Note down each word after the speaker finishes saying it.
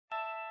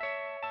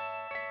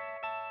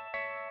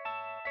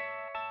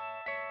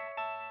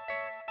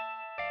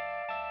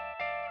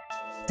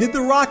Did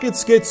the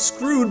Rockets get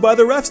screwed by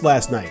the refs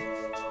last night?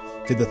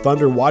 Did the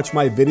Thunder watch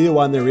my video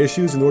on their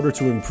issues in order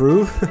to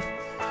improve?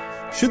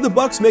 Should the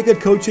Bucks make a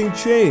coaching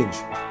change?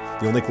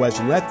 The only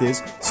question left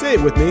is, say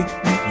it with me,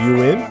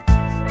 you in?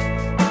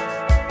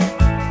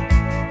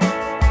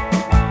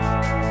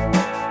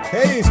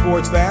 Hey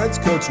sports fans,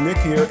 Coach Nick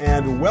here,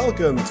 and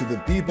welcome to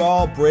the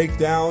B-Ball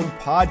Breakdown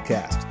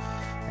Podcast.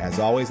 As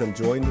always, I'm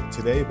joined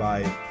today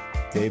by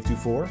Dave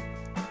Dufour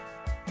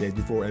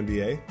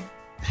NBA.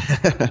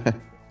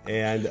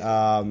 And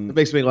it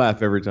makes me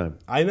laugh every time.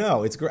 I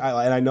know it's great,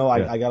 and I know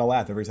I got to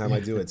laugh every time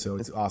I do it. So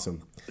it's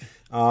awesome.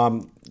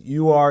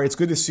 It's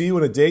good to see you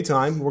in a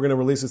daytime. We're going to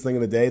release this thing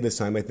in the day this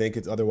time. I think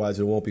otherwise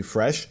it won't be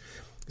fresh.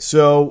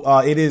 So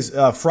it is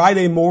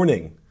Friday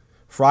morning,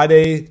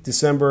 Friday,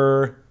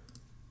 December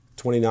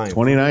 29th.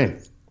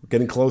 29th. We're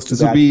getting close to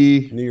that.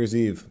 New Year's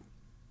Eve.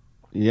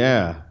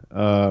 Yeah,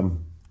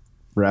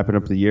 wrapping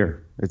up the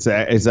year. It's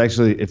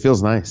actually, it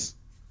feels nice,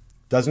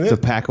 doesn't it? To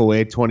pack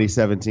away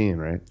 2017,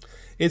 right?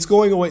 It's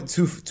going away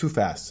too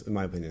fast, in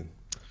my opinion.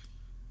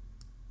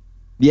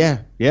 Yeah.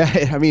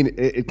 I mean,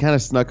 it kind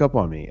of snuck up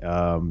on me.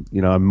 I'm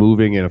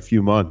moving in a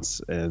few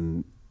months,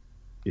 and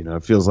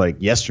it feels like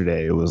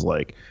yesterday. It was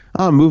like,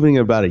 I'm moving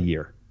in about a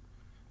year,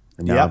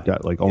 and now I've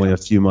got only a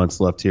few months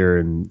left here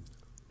in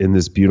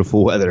this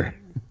beautiful weather.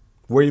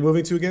 Where are you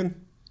moving to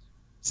again?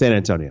 San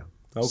Antonio.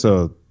 Okay.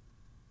 So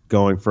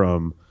going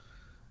from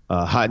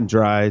hot and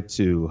dry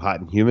to hot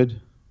and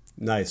humid.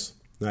 Nice.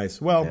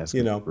 Well, there's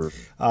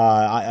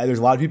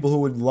a lot of people who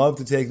would love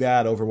to take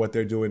that over what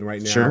they're doing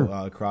right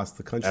now across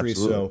the country.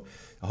 Absolutely. So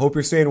I hope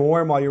you're staying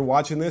warm while you're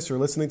watching this or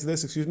listening to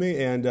this,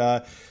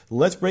 And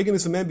let's break into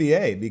some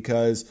NBA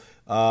because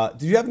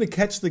did you happen to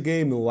catch the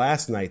game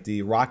last night,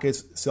 the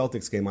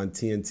Rockets-Celtics game on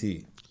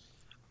TNT?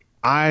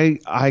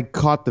 I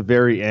caught the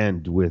very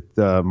end with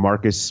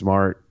Marcus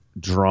Smart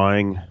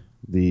drawing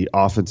the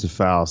offensive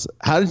fouls.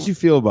 How did you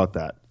feel about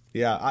that?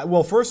 Yeah,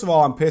 well, first of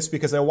all, I'm pissed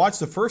because I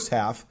watched the first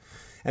half,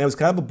 and it was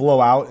kind of a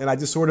blowout, and I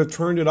just sort of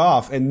turned it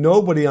off, and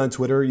nobody on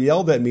Twitter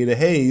yelled at me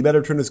hey, you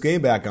better turn this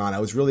game back on. I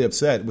was really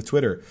upset with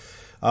Twitter.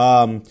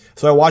 So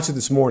I watched it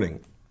this morning.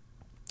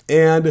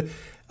 And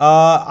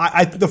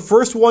the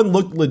first one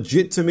looked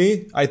legit to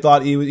me. I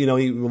thought he a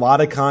lot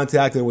of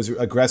contact, and it was an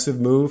aggressive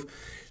move.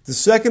 The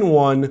second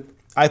one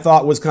I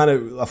thought was kind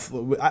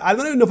of, I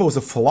don't even know if it was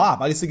a flop.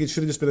 I just think it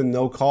should have just been a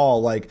no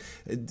call. Like,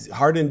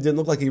 Harden didn't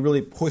look like he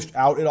really pushed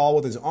out at all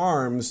with his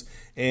arms,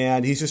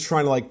 and he's just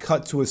trying to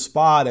cut to a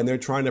spot, and they're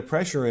trying to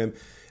pressure him.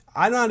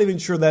 I'm not even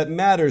sure that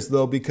matters,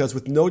 though, because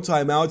with no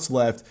timeouts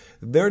left,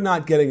 they're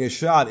not getting a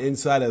shot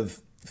inside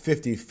of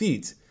 50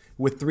 feet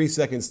with 3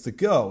 seconds to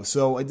go.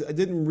 So it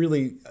didn't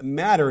really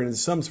matter in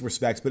some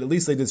respects, but at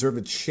least they deserve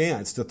a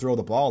chance to throw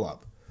the ball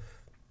up.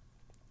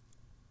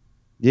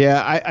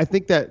 Yeah, I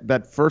think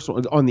that first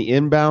one on the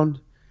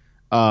inbound,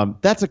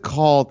 that's a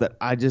call that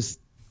I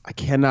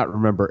cannot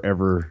remember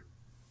ever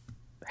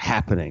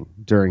happening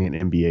during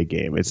an NBA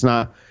game. It's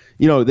not,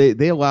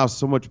 they allow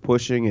so much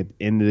pushing at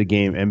into the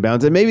game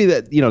inbounds, and maybe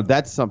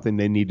that's something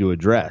they need to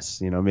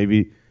address.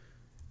 Maybe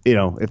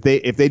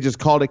if they just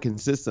called it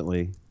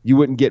consistently, you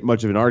wouldn't get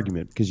much of an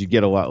argument because you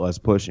get a lot less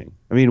pushing.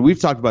 I mean, we've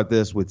talked about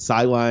this with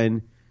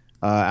sideline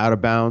out of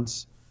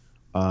bounds.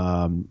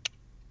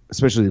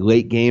 Especially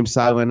late game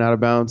sideline out of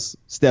bounds.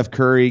 Steph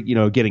Curry,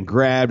 getting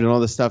grabbed and all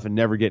this stuff and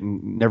never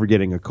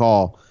getting a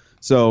call.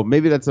 So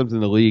maybe that's something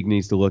the league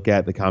needs to look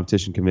at. The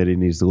competition committee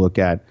needs to look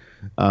at.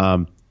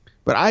 But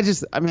I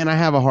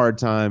have a hard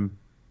time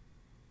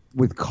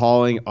with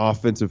calling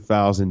offensive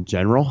fouls in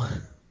general.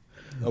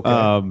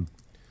 Okay.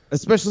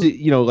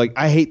 Especially,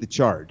 I hate the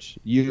charge.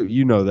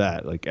 You know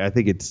that. I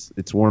think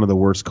it's one of the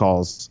worst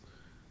calls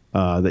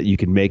that you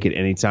can make at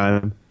any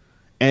time.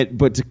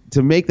 But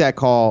to make that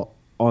call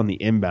on the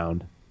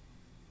inbound,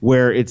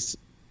 where it's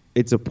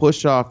a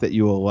push off that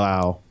you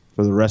allow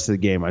for the rest of the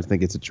game, I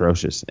think it's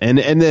atrocious. And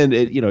then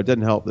it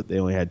doesn't help that they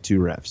only had 2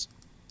 refs.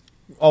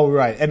 Oh,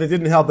 right, and it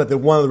didn't help that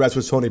one of the refs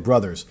was Tony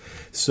Brothers.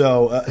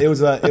 So it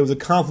was a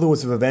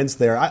confluence of events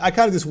there. I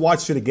kind of just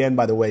watched it again,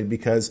 by the way,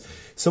 because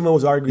someone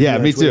was arguing on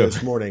Twitter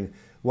this morning.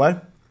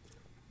 What?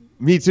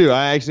 Me too.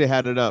 I actually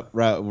had it up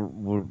right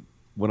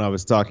when I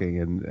was talking,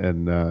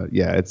 and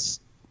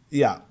it's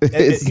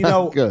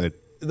not good.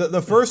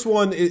 The first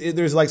one,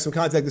 there's some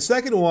contact. The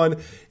second one,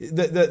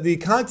 the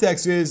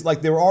context is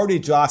they were already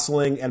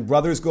jostling, and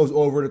Brothers goes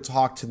over to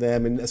talk to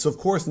them, and so of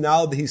course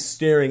now that he's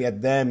staring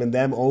at them and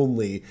them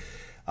only,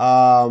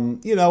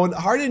 and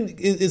Harden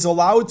is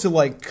allowed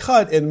to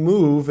cut and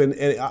move, and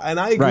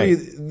I agree. Right.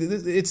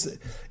 It's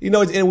and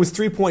it was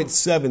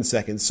 3.7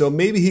 seconds, so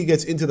maybe he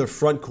gets into the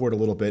front court a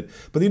little bit,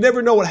 but you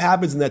never know what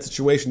happens in that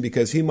situation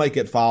because he might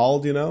get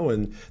fouled,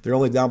 and they're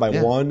only down by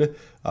 1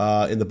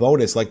 in the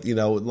bonus.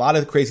 A lot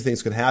of crazy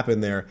things could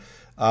happen there.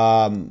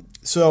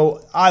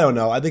 So I don't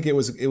know. I think it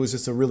was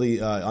just a really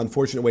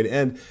unfortunate way to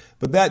end.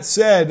 But that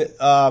said,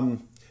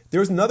 there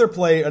was another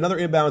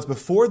inbounds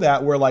before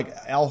that where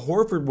Al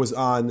Horford was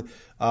on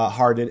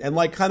Harden and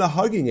kind of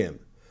hugging him.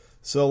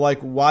 So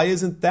why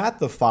isn't that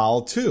the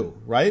foul too?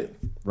 Right.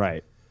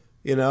 Right.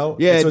 Yeah,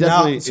 And it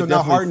definitely, so it now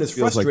definitely Harden is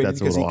feels like frustrated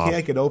that's a because he little off.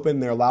 can't get open.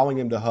 They're allowing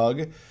him to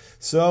hug.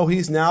 So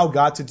he's now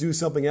got to do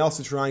something else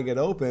to try and get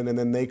open, and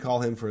then they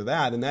call him for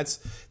that. And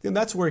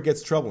that's where it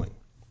gets troubling.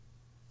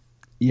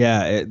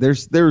 Yeah,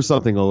 there's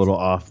something a little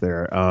off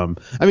there.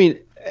 I mean,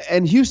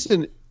 and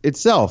Houston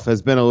itself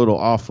has been a little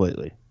off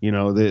lately.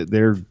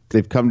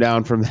 They've come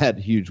down from that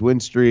huge win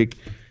streak,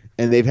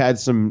 and they've had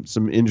some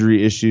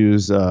injury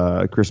issues.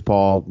 Chris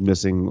Paul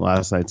missing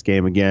last night's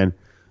game again,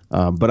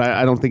 but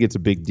I don't think it's a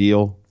big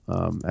deal.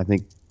 I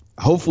think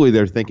hopefully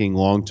they're thinking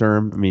long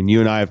term. I mean, you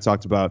and I have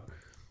talked about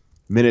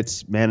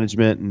minutes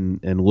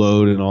management and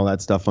load and all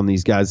that stuff on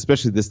these guys,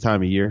 especially this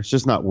time of year. It's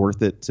just not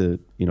worth it to,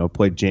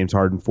 play James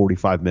Harden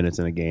 45 minutes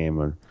in a game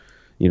or,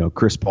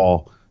 Chris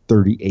Paul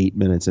 38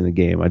 minutes in a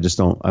game. I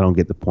don't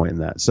get the point in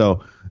that.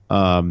 So,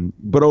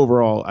 but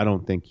overall, I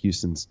don't think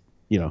Houston's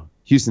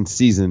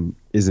season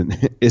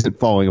isn't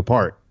falling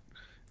apart.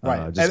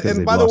 Right.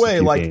 And by the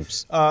way,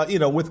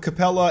 with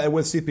Capella and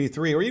with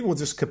CP3, or even with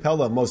just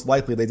Capella, most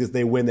likely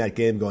they win that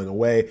game going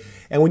away.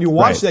 And when you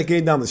watch that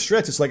game down the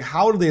stretch, it's like,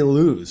 how do they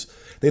lose?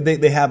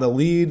 They have a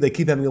lead. They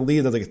keep having a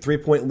lead. There's like a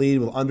 3-point lead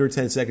with under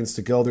 10 seconds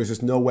to go. There's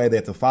just no way they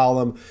have to foul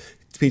them.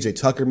 PJ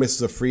Tucker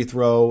misses a free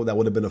throw. That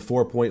would have been a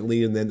 4-point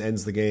lead and then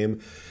ends the game.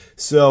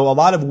 So a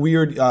lot of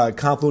weird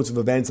confluence of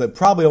events that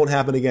probably won't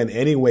happen again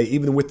anyway,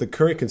 even with the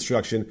current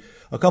construction.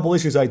 A couple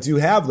issues I do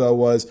have, though,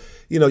 was,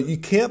 you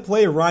can't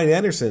play Ryan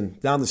Anderson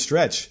down the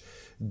stretch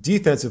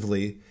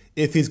defensively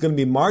if he's going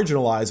to be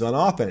marginalized on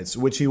offense,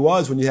 which he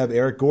was when you have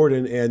Eric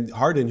Gordon and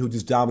Harden who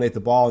just dominate the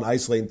ball and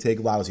isolate and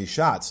take lousy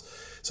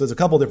shots. So there's a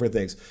couple different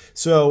things.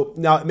 So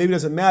now maybe it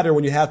doesn't matter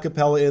when you have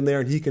Capella in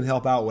there and he can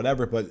help out,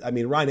 whatever. But, I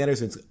mean, Ryan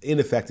Anderson's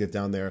ineffective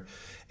down there.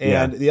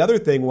 And the other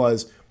thing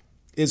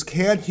is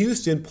can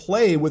Houston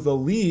play with a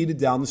lead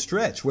down the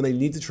stretch when they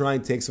need to try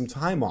and take some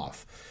time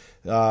off?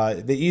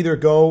 They either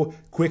go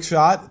quick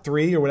shot,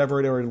 3 or whatever,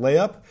 or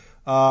layup,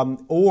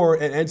 or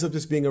it ends up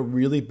just being a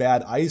really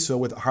bad ISO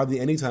with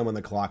hardly any time on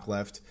the clock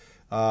left.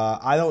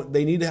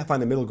 They need to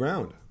find a middle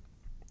ground.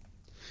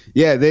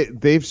 Yeah,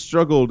 they've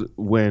struggled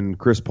when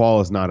Chris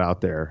Paul is not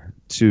out there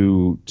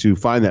to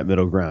find that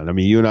middle ground. I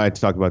mean, you and I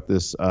talked about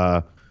this.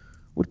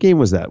 What game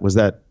was that? Was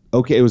that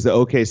okay? It was the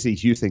OKC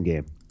Houston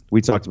game.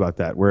 We talked about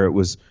that where it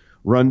was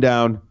run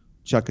down,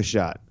 chuck a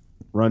shot,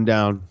 run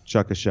down,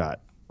 chuck a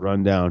shot,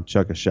 run down,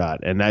 chuck a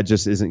shot, and that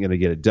just isn't going to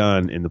get it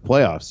done in the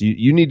playoffs.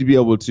 You need to be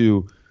able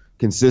to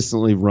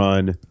consistently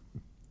run,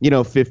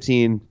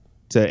 15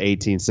 to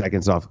 18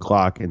 seconds off the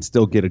clock and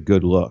still get a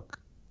good look.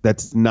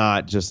 That's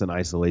not just an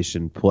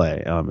isolation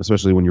play,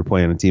 especially when you're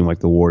playing a team like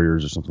the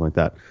Warriors or something like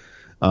that.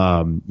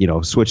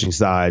 Switching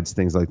sides,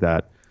 things like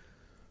that.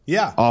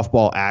 Yeah.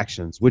 Off-ball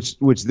actions, which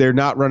they're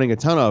not running a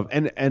ton of.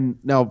 And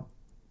now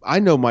I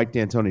know Mike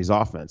D'Antoni's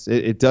offense.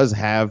 It does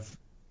have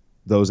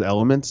those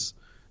elements.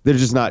 They're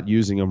just not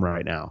using them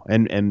right now.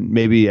 And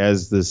maybe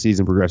as the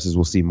season progresses,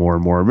 we'll see more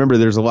and more. Remember,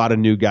 there's a lot of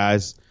new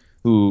guys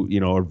who,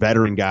 are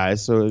veteran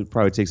guys, so it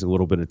probably takes a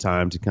little bit of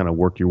time to kind of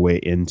work your way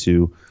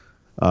into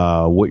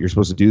what you're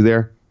supposed to do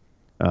there.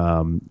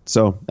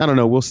 So I don't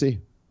know. We'll see.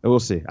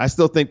 I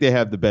still think they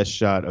have the best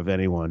shot of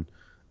anyone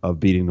of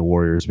beating the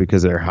Warriors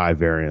because of their high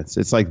variance.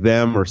 It's like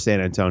them or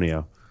San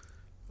Antonio.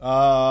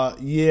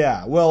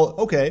 Yeah. Well,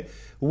 okay.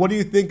 What do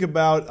you think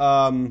about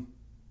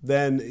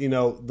then,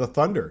 the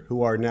Thunder,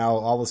 who are now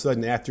all of a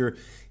sudden after,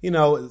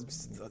 a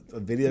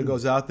video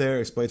goes out there,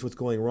 explains what's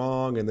going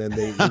wrong, and then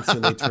they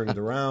instantly turn it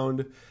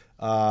around.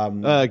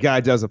 A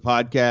guy does a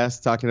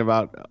podcast talking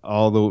about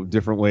all the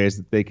different ways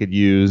that they could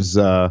use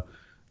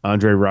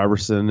Andre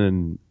Robertson,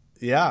 and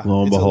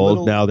lo and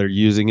behold, now they're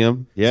using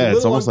him. Yeah,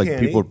 it's almost uncanny,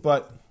 like people.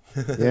 But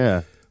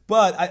yeah.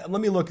 But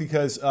let me look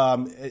because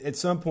at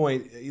some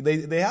point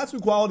they had some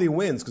quality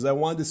wins because I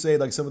wanted to say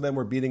like some of them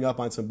were beating up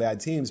on some bad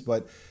teams,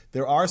 but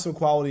there are some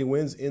quality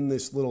wins in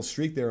this little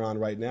streak they're on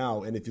right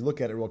now. And if you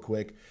look at it real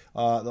quick,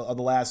 the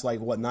last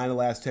 9 of the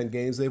last 10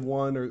 games they've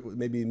won, or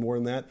maybe more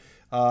than that.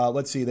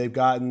 Let's see, they've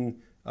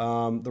gotten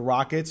the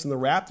Rockets and the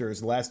Raptors.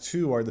 The last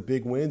 2 are the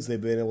big wins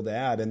they've been able to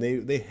add, and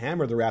they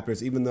hammered the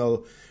Raptors. Even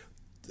though,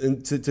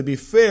 to be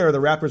fair, the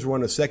Raptors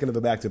won a second of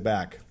a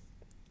back-to-back.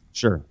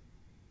 Sure.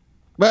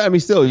 But, I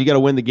mean, still, you got to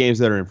win the games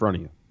that are in front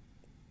of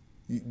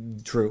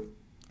you. True.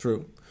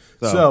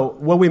 So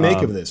what do we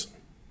make of this?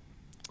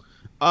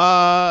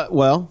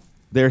 Well,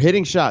 they're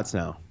hitting shots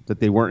now that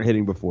they weren't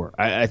hitting before.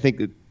 I think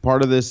that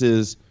part of this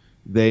is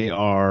they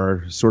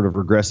are sort of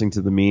regressing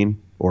to the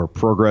mean or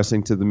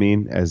progressing to the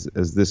mean, as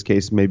this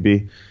case may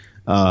be.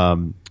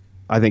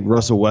 I think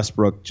Russell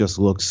Westbrook just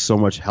looks so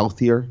much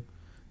healthier.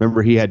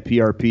 Remember, he had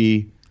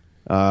PRP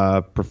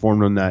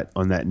performed on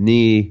that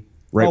knee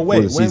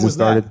before the season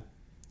started. That?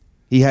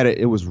 He had it.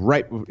 It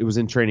was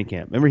in training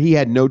camp. Remember, he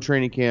had no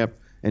training camp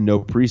and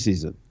no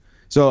preseason.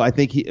 So I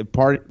think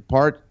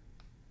part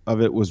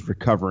of it was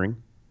recovering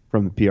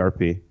from the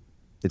PRP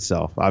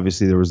itself.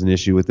 Obviously, there was an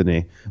issue with the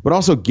knee, but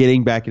also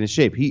getting back into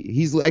shape.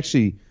 He's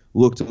actually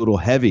looked a little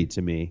heavy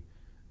to me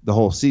the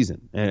whole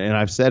season, and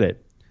I've said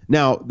it.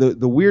 Now,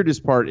 the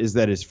weirdest part is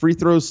that his free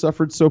throws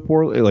suffered so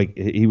poorly. Like,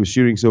 he was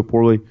shooting so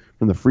poorly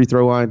from the free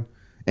throw line.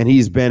 and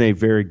he's been a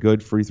very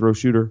good free throw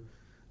shooter.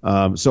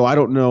 So I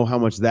don't know how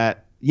much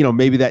that,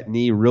 maybe that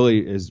knee really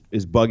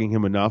is bugging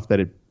him enough that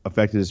it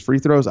affected his free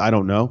throws. I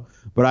don't know.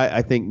 But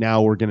I think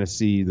now we're going to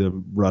see the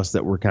Russ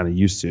that we're kind of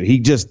used to. He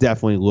just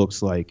definitely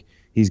looks like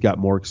he's got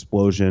more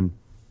explosion,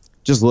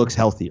 just looks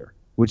healthier,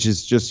 which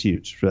is just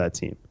huge for that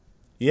team.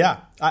 Yeah,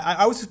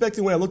 I was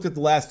expecting when I looked at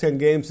the last 10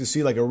 games to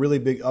see like a really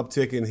big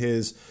uptick in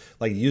his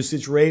like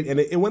usage rate, and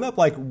it went up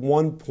like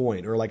 1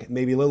 point or like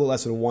maybe a little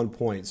less than 1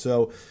 point.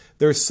 So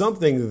there's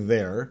something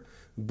there.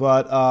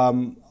 But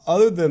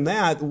other than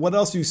that, what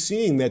else are you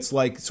seeing that's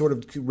like sort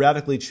of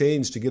radically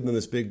changed to give them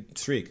this big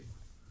streak?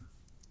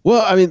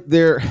 Well, I mean,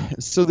 they're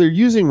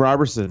using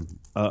Robertson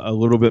a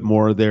little bit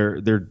more.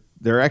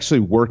 They're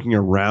actually working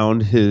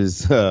around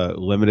his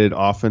limited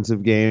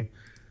offensive game.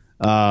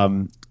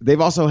 They've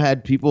also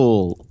had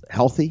people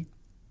healthy.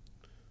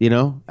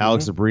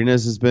 Alex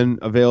Abrines has been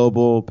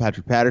available.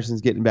 Patrick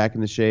Patterson's getting back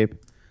into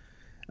shape.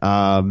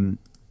 I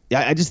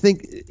just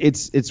think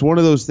it's one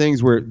of those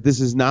things where this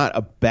is not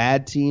a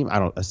bad team.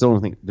 I still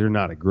don't think they're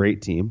not a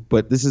great team,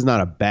 but this is not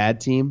a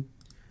bad team.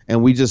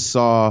 And we just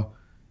saw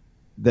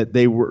that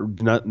they were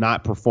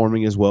not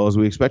performing as well as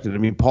we expected. I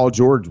mean, Paul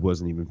George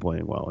wasn't even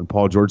playing well, and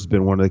Paul George has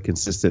been one of the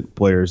consistent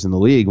players in the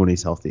league when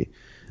he's healthy.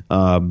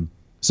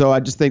 So I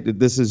just think that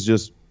this is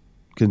just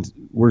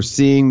we're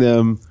seeing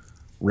them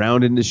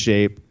round into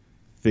shape,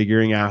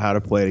 figuring out how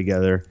to play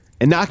together,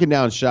 and knocking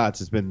down shots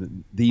has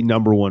been the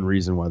number one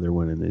reason why they're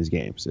winning these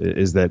games.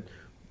 Is that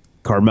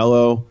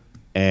Carmelo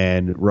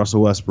and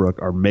Russell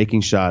Westbrook are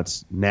making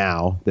shots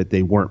now that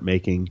they weren't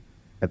making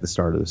at the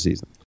start of the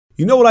season.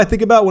 You know what I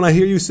think about when I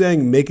hear you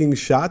saying making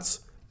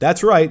shots?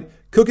 That's right,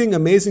 cooking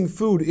amazing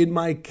food in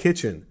my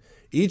kitchen.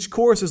 Each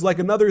course is like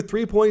another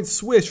 3-point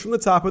swish from the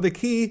top of the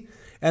key,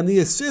 and the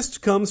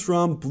assist comes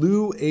from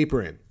Blue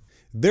Apron.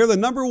 They're the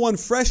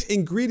 #1 fresh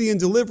ingredient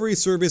delivery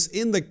service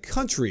in the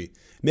country,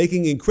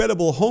 making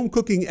incredible home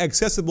cooking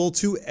accessible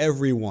to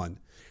everyone.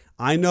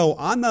 I know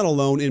I'm not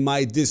alone in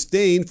my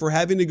disdain for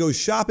having to go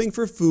shopping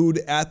for food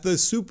at the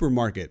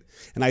supermarket,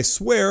 and I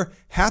swear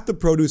half the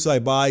produce I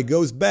buy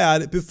goes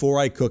bad before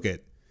I cook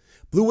it.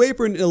 Blue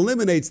Apron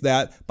eliminates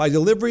that by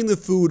delivering the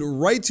food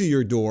right to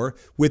your door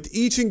with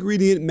each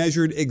ingredient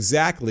measured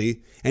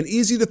exactly and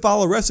easy to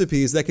follow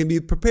recipes that can be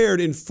prepared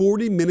in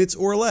 40 minutes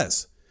or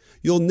less.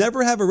 You'll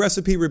never have a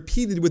recipe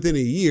repeated within a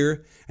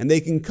year, and they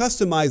can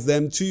customize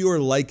them to your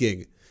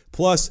liking.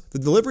 Plus, the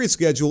delivery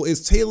schedule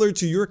is tailored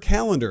to your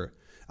calendar.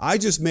 I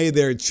just made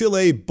their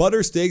Chile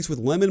butter steaks with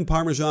lemon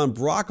parmesan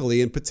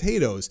broccoli and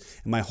potatoes,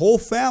 and my whole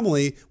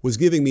family was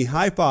giving me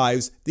high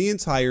fives the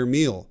entire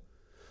meal.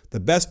 The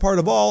best part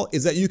of all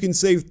is that you can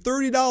save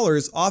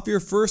 $30 off your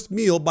first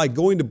meal by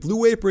going to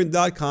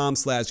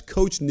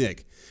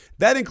blueapron.com/CoachNick.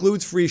 That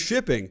includes free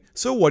shipping,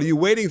 so what are you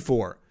waiting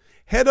for?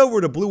 Head over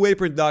to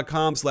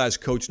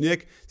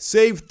blueapron.com/CoachNick,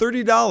 save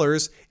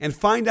 $30, and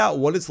find out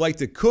what it's like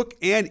to cook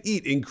and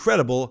eat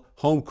incredible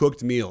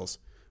home-cooked meals.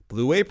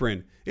 Blue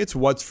Apron, it's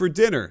what's for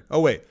dinner. Oh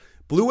wait,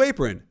 Blue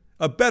Apron,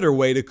 a better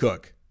way to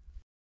cook.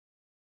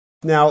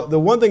 Now, the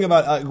one thing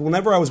about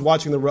whenever I was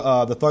watching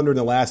the Thunder in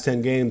the last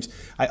 10 games,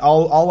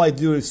 all I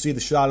do is see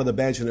the shot of the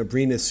bench and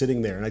Abrines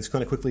sitting there, and I just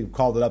kind of quickly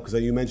called it up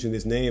because you mentioned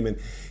his name, and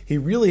he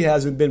really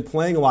hasn't been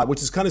playing a lot,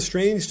 which is kind of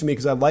strange to me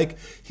because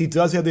he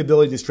does have the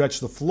ability to stretch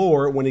the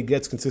floor when he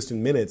gets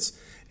consistent minutes,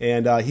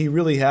 and he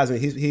really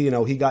hasn't.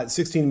 He got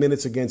 16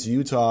 minutes against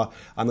Utah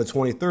on the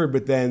 23rd,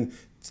 but then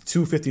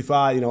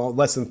 2:55,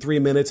 less than 3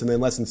 minutes, and then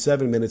less than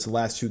 7 minutes the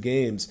last two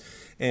games.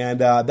 And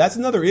that's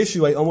another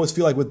issue I almost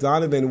feel like with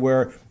Donovan,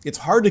 where it's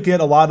hard to get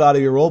a lot out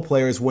of your role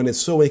players when it's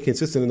so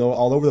inconsistent and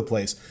all over the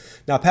place.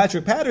 Now,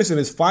 Patrick Patterson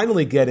is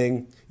finally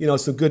getting,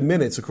 some good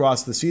minutes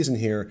across the season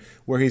here,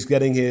 where he's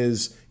getting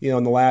his,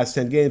 in the last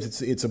 10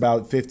 games, it's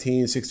about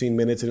 15, 16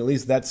 minutes, and at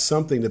least that's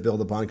something to build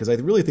upon, because I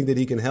really think that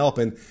he can help.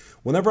 And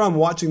whenever I'm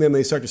watching them,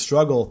 they start to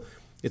struggle,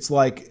 it's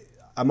like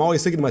I'm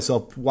always thinking to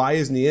myself, why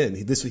isn't he in?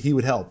 He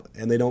would help,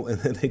 and they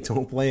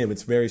don't play him.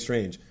 It's very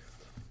strange.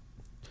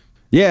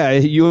 Yeah,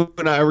 you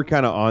and I were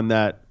kind of on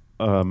that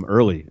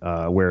early,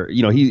 where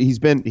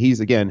he's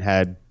again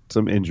had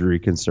some injury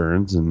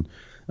concerns, and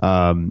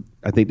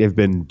I think they've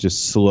been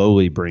just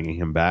slowly bringing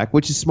him back,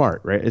 which is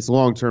smart, right? It's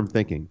long-term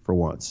thinking for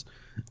once.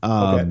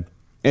 Okay.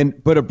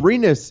 But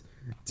Abrines,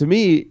 to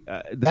me,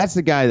 that's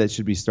the guy that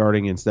should be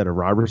starting instead of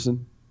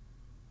Robertson,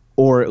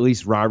 or at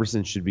least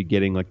Robertson should be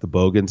getting like the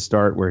Bogan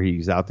start, where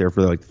he's out there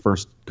for like the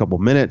first couple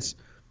minutes,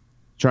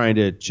 trying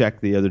to check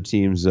the other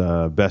team's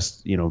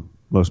best,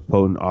 most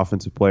potent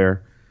offensive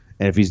player.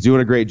 And if he's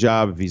doing a great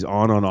job, if he's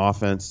on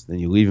offense, then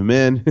you leave him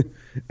in.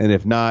 And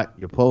if not,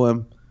 you pull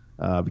him.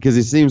 Because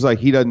it seems like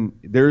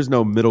there is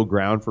no middle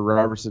ground for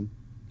Robertson.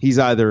 He's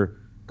either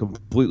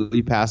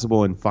completely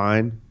passable and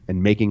fine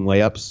and making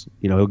layups,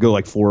 he'll go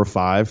like 4 or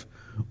 5,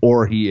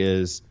 or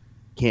he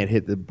can't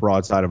hit the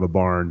broadside of a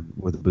barn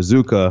with a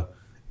bazooka,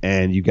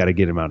 and you got to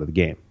get him out of the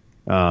game.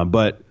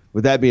 But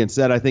with that being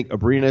said, I think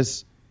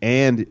Abrines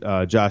and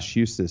Josh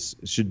Hustis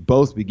should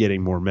both be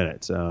getting more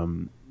minutes.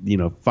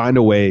 Find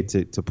a way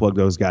to plug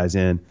those guys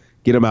in,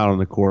 get them out on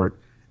the court,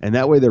 and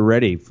that way they're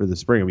ready for the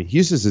spring. I mean,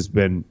 Houston's has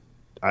been,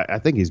 I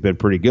think he's been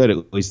pretty good,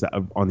 at least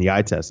on the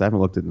eye test. I haven't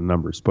looked at the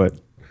numbers, but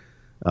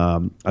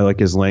I like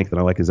his length and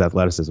I like his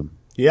athleticism.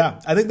 Yeah,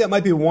 I think that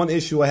might be one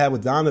issue I have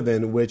with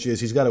Donovan, which is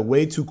he's got a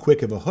way too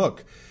quick of a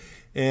hook.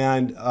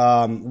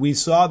 And we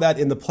saw that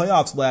in the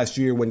playoffs last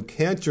year when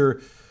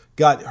Cantor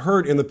got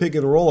hurt in the pick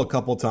and roll a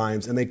couple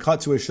times, and they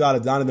cut to a shot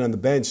of Donovan on the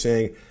bench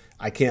saying,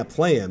 I can't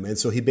play him. And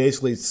so he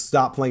basically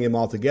stopped playing him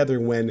altogether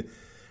when,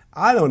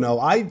 I don't know,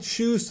 I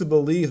choose to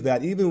believe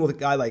that even with a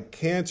guy like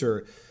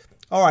Cantor,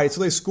 all right,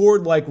 so they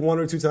scored like 1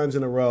 or 2 times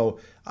in a row.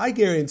 I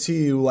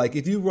guarantee you, like,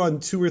 if you run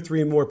 2 or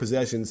 3 more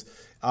possessions,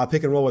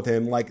 pick and roll with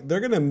him, like, they're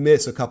going to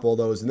miss a couple of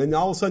those. And then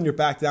all of a sudden you're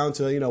back down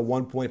to,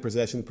 1 point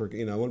possession per,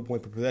 1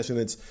 point per possession.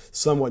 It's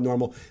somewhat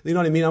normal. You know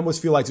what I mean? I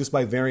almost feel like just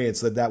by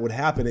variance that would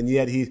happen. And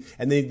yet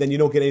then you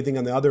don't get anything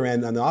on the other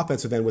end, on the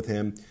offensive end with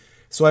him.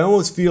 So I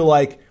almost feel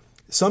like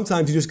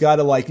sometimes you just got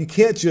to, you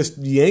can't just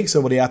yank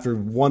somebody after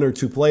 1 or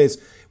 2 plays,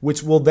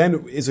 which will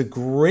then is a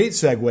great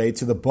segue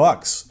to the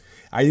Bucks.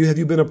 Have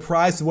you been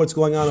apprised of what's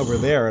going on over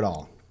there at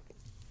all?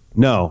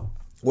 No.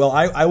 Well,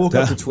 I woke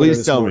up to Twitter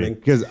this morning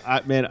because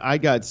I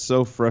got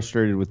so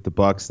frustrated with the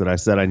Bucks that I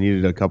said I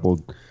needed a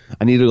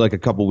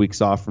couple weeks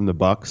off from the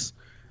Bucks.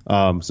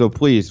 So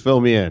please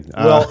fill me in.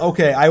 Well,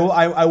 okay,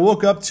 I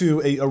woke up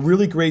to a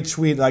really great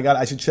tweet, and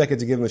I should check it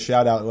to give him a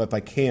shout out if I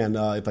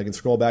can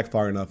scroll back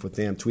far enough with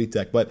damn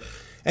TweetDeck. But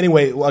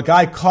anyway, a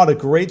guy caught a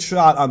great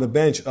shot on the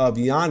bench of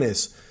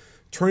Giannis,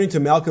 turning to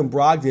Malcolm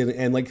Brogdon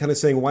and kind of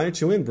saying, "Why aren't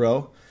you in,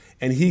 bro?"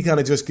 And he kind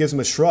of just gives him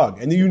a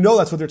shrug. And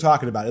that's what they're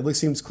talking about. It at least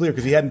seems clear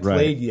because he hadn't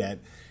played yet.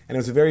 And it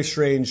was a very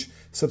strange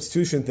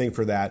substitution thing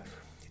for that.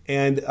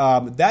 And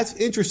that's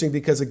interesting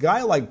because a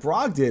guy like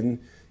Brogdon,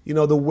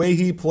 the way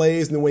he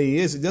plays and the way he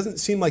is, it doesn't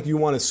seem like you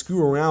want to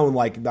screw around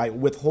by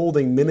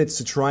withholding minutes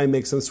to try and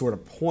make some sort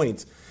of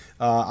point,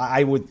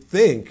 I would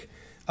think.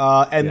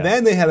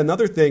 Then they had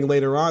another thing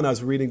later on. I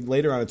was reading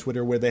later on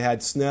Twitter where they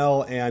had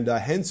Snell and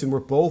Henson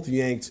were both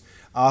yanked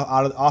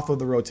off of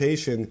the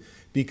rotation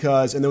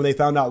and then they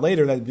found out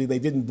later that they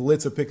didn't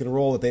blitz a pick and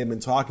roll that they had been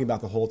talking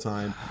about the whole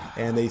time,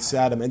 and they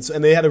sat him.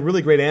 And they had a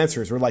really great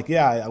answers. We're like,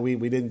 yeah, we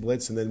didn't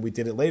blitz, and then we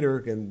did it later,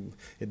 and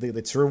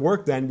it sure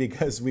worked then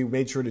because we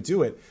made sure to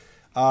do it.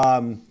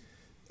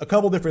 A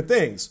couple different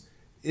things.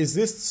 Is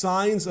this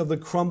signs of the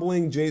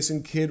crumbling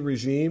Jason Kidd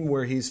regime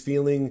where he's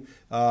feeling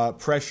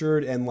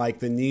pressured and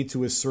the need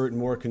to assert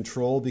more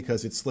control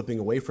because it's slipping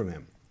away from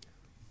him?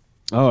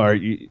 Oh,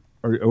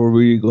 are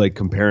we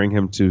comparing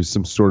him to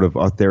some sort of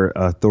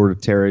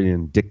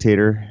authoritarian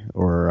dictator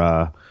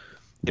or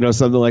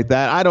something like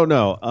that? I don't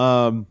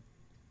know.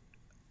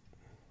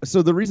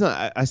 So the reason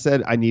I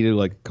said I needed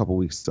a couple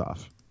weeks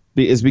off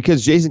is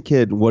because Jason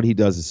Kidd, what he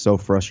does is so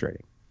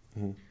frustrating.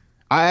 Mm-hmm.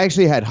 I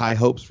actually had high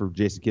hopes for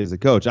Jason Kidd as a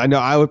coach. I know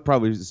I would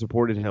probably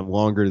supported him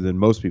longer than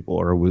most people,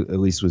 or at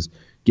least was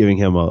giving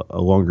him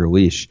a longer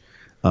leash.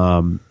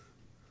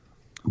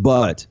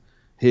 But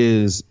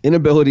his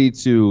inability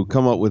to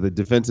come up with a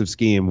defensive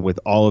scheme with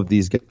all of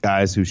these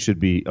guys who should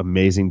be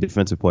amazing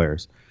defensive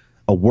players,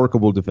 a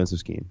workable defensive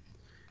scheme,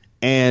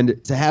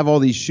 and to have all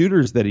these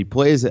shooters that he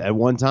plays at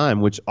one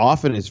time, which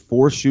often is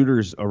 4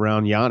 shooters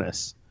around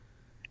Giannis,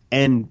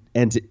 and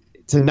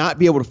to not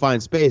be able to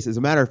find space. As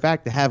a matter of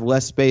fact, to have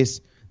less space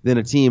than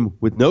a team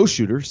with no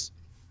shooters,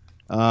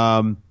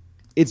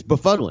 it's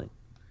befuddling.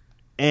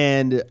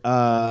 And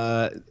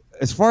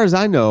as far as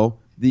I know,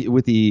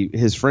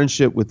 his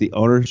friendship with the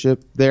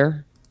ownership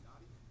there,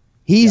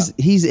 he's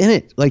in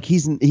it.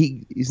 He's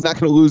not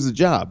going to lose the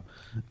job.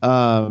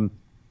 Now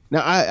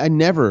I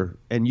never,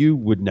 and you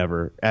would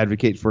never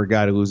advocate for a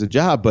guy to lose a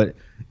job, but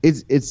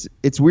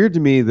it's weird to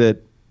me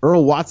that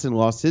Earl Watson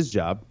lost his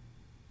job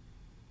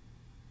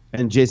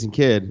and Jason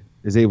Kidd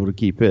is able to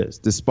keep his,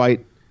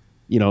 despite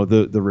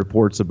the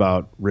reports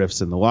about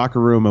rifts in the locker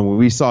room. And when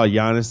we saw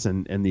Giannis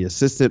and the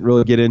assistant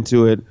really get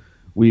into it,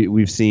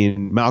 we've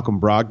seen Malcolm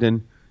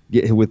Brogdon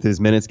with his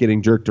minutes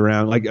getting jerked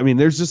around.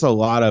 There's just a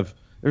lot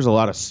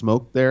of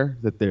smoke there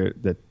that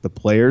the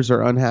players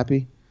are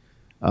unhappy.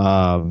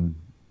 And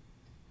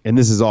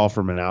this is all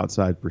from an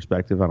outside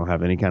perspective. I don't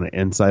have any kind of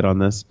insight on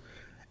this.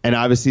 And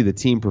obviously the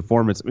team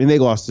performance. They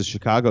lost to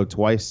Chicago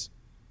twice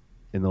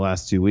in the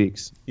last 2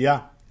 weeks.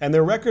 Yeah. And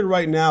their record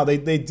right now,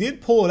 they did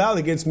pull it out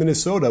against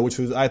Minnesota, which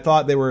was, I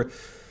thought they were,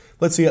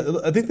 let's see,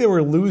 I think they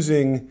were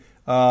losing.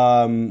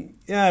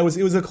 It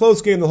was a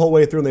close game the whole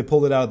way through, and they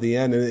pulled it out at the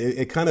end. And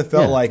it kind of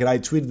felt like, and I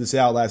tweeted this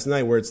out last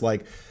night, where it's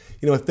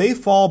if they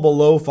fall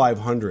below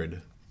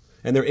 500,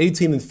 and they're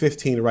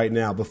 18-15 right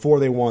now. Before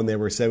they won, they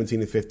were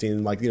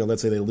 17-15.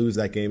 Let's say they lose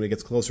that game, it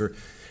gets closer.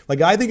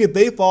 I think if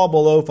they fall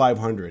below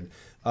 500,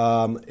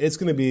 it's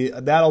going to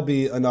that'll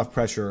be enough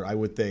pressure, I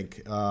would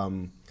think.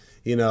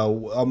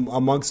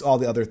 Amongst all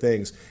the other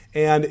things.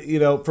 And,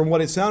 from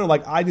what it sounded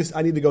like, I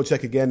need to go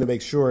check again to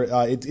make sure.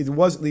 It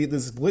was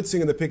this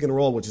blitzing and the pick and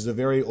roll, which is a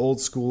very old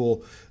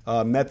school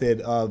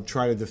method of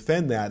trying to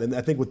defend that. And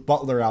I think with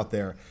Butler out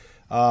there,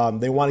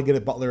 they want to get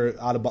it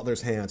out of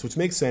Butler's hands, which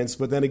makes sense.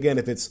 But then again,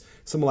 if it's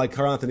someone like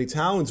Karl Anthony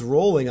Towns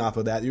rolling off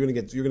of that, you're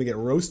gonna get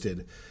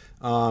roasted.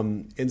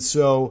 And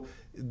so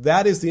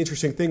that is the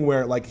interesting thing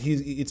where, like,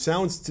 it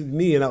sounds to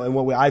me, and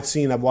what I've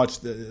seen, I've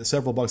watched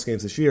several Bucks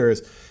games this year,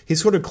 is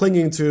he's sort of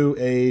clinging to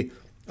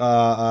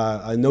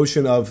a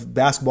notion of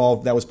basketball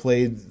that was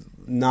played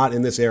not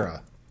in this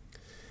era.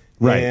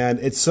 Right. And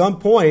at some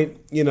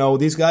point,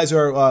 these guys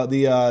are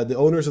the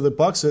owners of the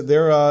Bucks.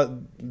 They're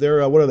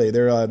what are they?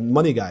 They're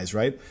money guys,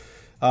 right?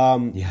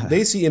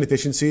 They see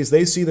inefficiencies.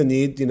 They see the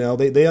need.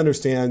 They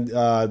understand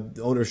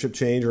ownership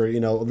change or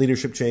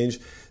leadership change.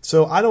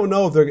 So I don't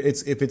know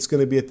if it's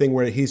going to be a thing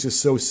where he's just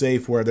so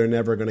safe where they're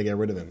never going to get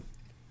rid of him.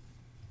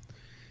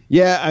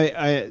 Yeah,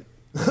 I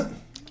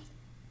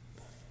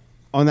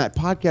on that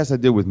podcast I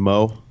did with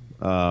Mo,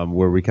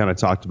 where we kind of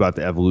talked about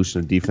the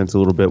evolution of defense a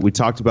little bit. We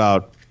talked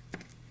about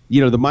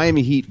the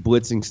Miami Heat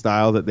blitzing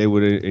style that they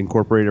would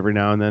incorporate every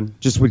now and then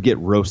just would get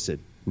roasted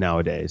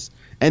nowadays,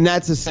 and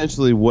that's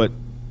essentially what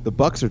the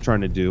Bucks are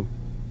trying to do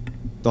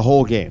the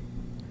whole game.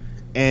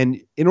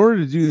 And in order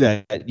to do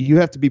that, you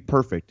have to be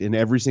perfect in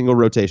every single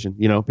rotation,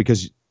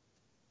 because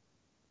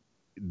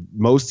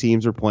most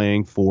teams are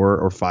playing 4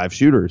 or 5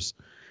 shooters,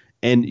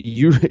 and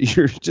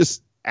you're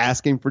just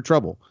asking for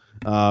trouble.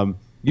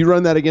 You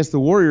run that against the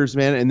Warriors,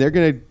 man, and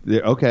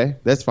okay,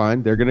 that's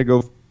fine. They're gonna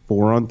go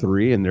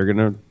 4-on-3, and they're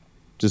gonna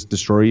just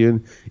destroy you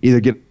and either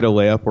get a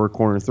layup or a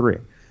corner 3.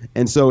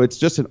 And so it's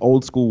just an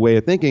old school way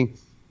of thinking.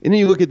 And then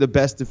you look at the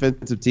best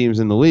defensive teams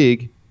in the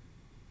league,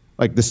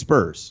 like the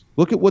Spurs.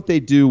 Look at what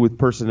they do with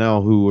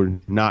personnel who are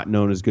not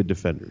known as good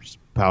defenders.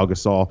 Pau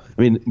Gasol.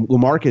 I mean,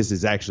 LaMarcus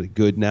is actually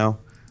good now.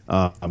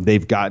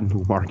 They've gotten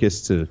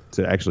LaMarcus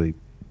to actually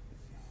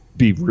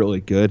be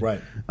really good. Right.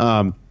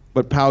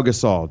 But Pau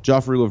Gasol,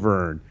 Joffrey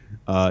Laverne,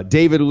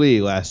 David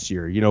Lee last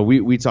year.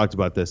 We talked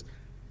about this.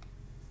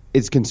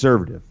 It's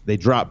conservative. They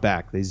drop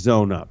back. They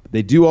zone up.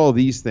 They do all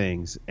these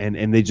things,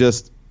 and they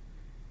just –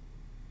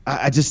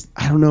 I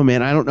don't know,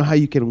 man. I don't know how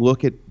you can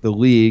look at the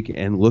league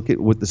and look at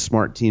what the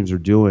smart teams are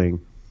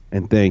doing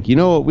and think,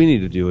 what we need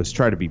to do is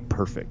try to be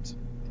perfect.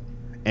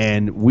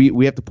 And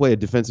we have to play a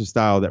defensive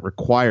style that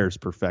requires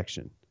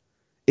perfection.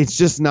 It's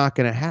just not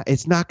going to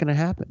it's not going to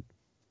happen.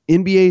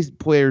 NBA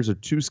players are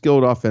too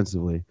skilled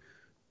offensively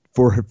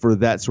for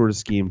that sort of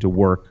scheme to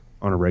work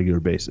on a regular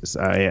basis.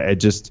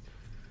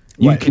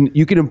 You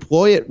can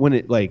employ it when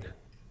it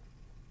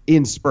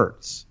in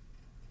spurts.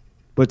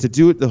 But to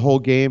do it the whole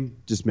game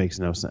just makes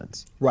no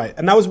sense. Right.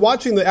 And I was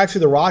watching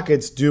the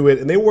Rockets do it,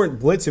 and they weren't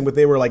blitzing, but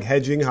they were high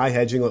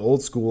hedging,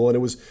 old school, and it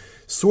was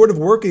sort of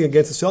working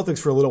against the Celtics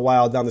for a little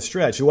while down the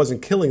stretch. It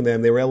wasn't killing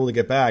them. They were able to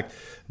get back.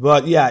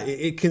 But yeah,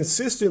 it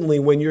consistently,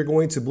 when you're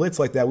going to blitz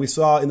like that, we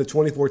saw in the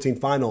 2014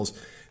 finals,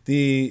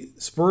 the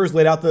Spurs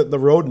laid out the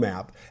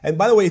roadmap. And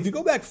by the way, if you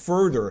go back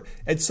further,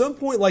 at some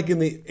point in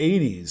the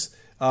 80s,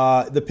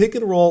 the pick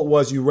and roll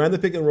was you ran the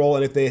pick and roll,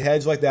 and if they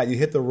hedge like that, you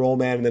hit the roll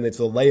man, and then it's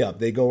a layup.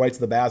 They go right to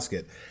the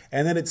basket.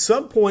 And then at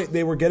some point,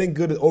 they were getting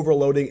good at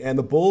overloading, and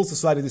the Bulls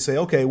decided to say,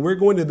 okay, we're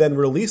going to then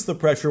release the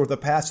pressure with a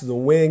pass to the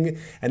wing,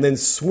 and then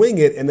swing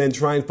it, and then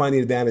try and find the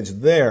advantage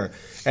there.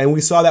 And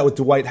we saw that with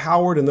Dwight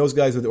Howard and those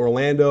guys with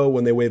Orlando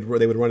when they would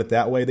run it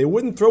that way. They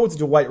wouldn't throw it to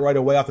Dwight right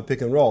away off the pick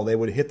and roll. They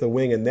would hit the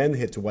wing and then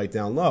hit Dwight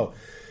down low.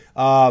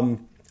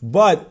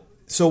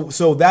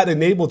 So that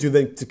enabled you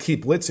then to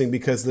keep blitzing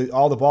because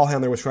all the ball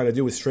handler was trying to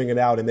do was string it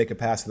out and make a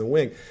pass to the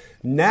wing.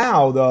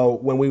 Now, though,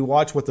 when we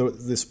watch what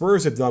the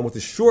Spurs have done with the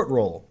short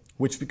roll,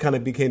 which kind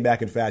of became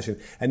back in fashion,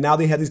 and now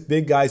they have these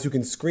big guys who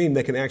can screen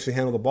that can actually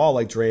handle the ball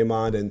like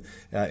Draymond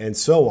and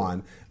so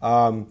on.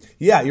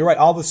 Yeah, you're right.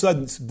 All of a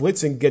sudden,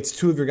 blitzing gets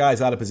 2 of your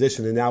guys out of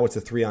position, and now it's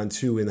a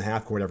 3-on-2 in the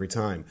half court every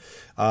time.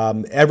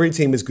 Every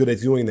team is good at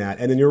doing that.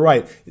 And then you're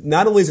right.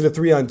 Not only is it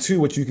a 3-on-2,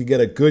 which you could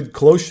get a good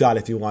close shot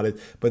if you wanted,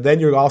 but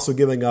then you're also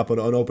giving up an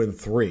open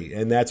 3.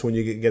 And that's when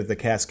you get the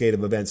cascade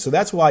of events. So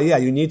that's why, yeah,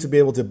 you need to be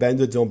able to bend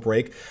it, don't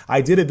break.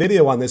 I did a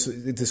video on this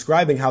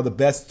describing how the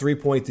best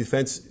 3-point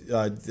defense,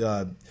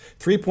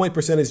 3-point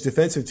percentage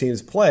defensive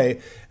teams play.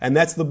 And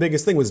that's the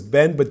biggest thing was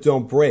bend but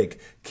don't break.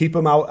 Keep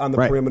them out on the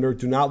perimeter.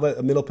 Do not let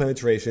a middle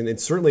penetration, and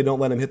certainly don't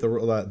let them hit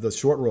the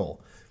short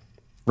roll.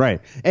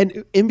 Right. And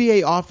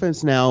NBA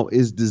offense now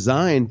is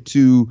designed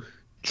to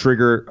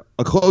trigger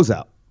a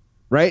closeout,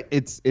 right?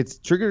 It's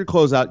trigger a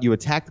closeout. You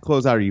attack the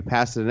closeout or you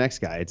pass to the next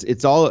guy.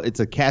 It's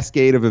a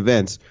cascade of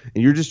events,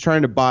 and you're just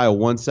trying to buy a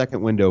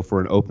 1-second window for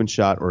an open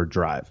shot or a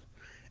drive.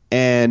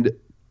 And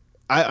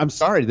I'm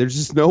sorry, there's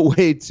just no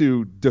way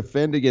to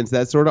defend against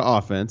that sort of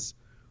offense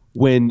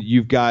when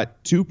you've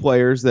got 2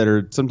 players that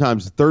are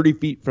sometimes 30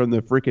 feet from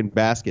the freaking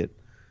basket.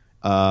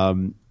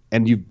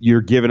 And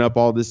you're giving up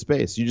all this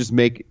space. You just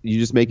make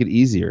it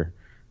easier.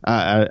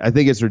 I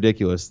think it's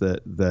ridiculous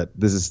that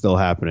this is still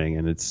happening,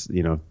 and it's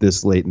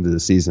this late into the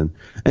season.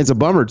 And it's a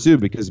bummer too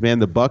because man,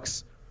 the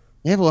Bucks,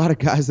 they have a lot of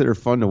guys that are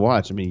fun to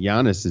watch. I mean,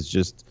 Giannis is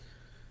just,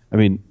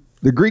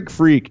 the Greek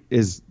Freak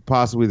is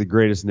possibly the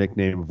greatest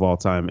nickname of all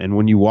time. And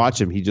when you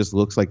watch him, he just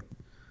looks like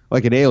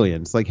an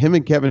alien. It's like him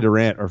and Kevin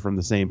Durant are from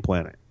the same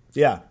planet.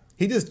 Yeah.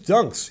 He just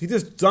dunks. He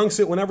just dunks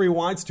it whenever he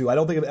wants to. I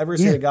don't think I've ever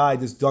seen a guy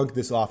just dunk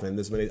this often,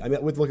 this many. I mean,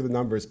 we'd look at the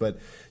numbers, but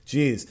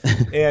geez.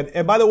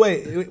 And by the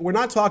way, we're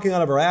not talking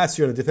out of our ass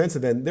here on the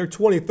defensive end. They're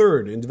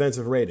 23rd in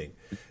defensive rating.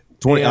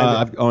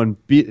 On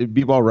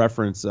B-ball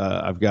reference,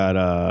 I've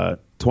got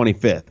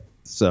 25th.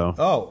 So.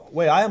 Oh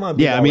wait, I am on.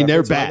 B-ball I mean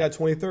reference, they're bad. I got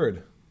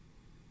 23rd.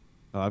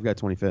 Oh, I've got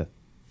 25th. So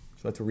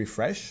that's a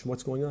refresh.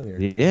 What's going on here?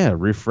 Yeah,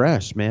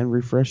 refresh, man.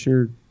 Refresh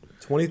your.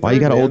 23rd. Why you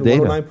got old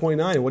data?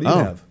 109.9. What do you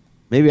have?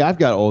 Maybe I've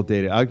got old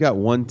data. I've got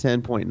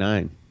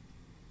 110.9.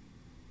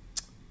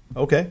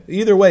 Okay.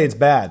 Either way, it's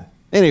bad.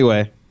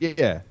 Anyway,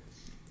 yeah.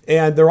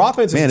 And their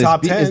offense is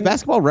top 10. Is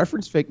basketball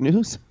reference fake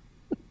news?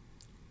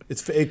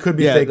 It could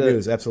be fake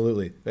news,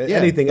 absolutely.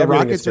 Everything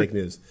is fake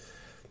news.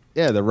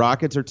 Yeah, the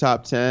Rockets are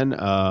top 10.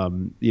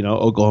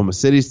 Oklahoma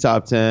City's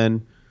top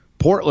 10.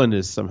 Portland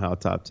is somehow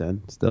top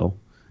 10 still.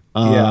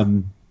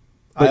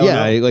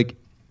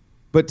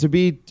 But to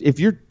be if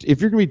you're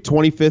going to be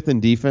 25th in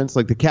defense,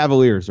 like the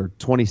Cavaliers are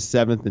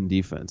 27th in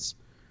defense,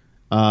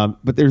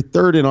 but they're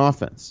third in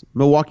offense.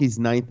 Milwaukee's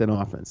ninth in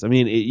offense. I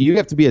mean, you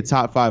have to be a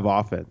top 5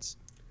 offense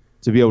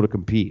to be able to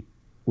compete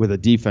with a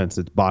defense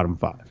that's bottom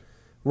 5.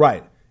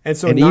 Right, and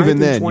even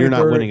then, you're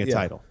not winning a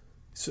title.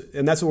 So,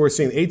 and that's what we're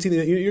seeing. 18,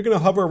 you're going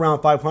to hover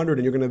around 500,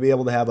 and you're going to be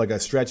able to have like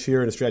a stretch here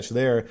and a stretch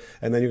there,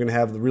 and then you're going to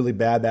have really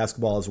bad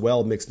basketball as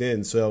well mixed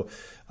in. So.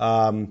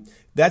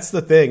 That's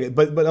the thing.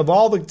 But of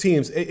all the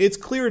teams, it's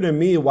clear to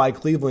me why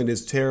Cleveland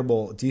is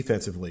terrible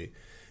defensively.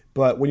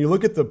 But when you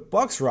look at the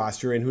Bucks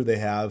roster and who they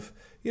have,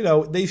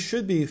 they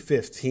should be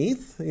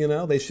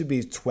 15th. They should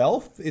be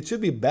 12th. It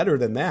should be better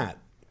than that,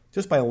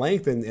 just by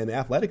length and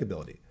athletic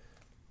ability.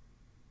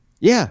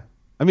 Yeah.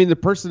 I mean, the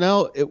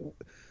personnel,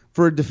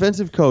 for a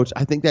defensive coach,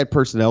 I think that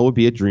personnel would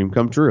be a dream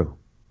come true.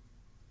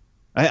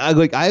 I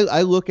look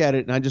at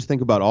it and I just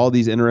think about all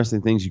these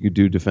interesting things you could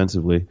do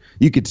defensively.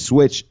 You could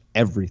switch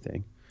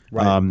everything.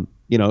 Right.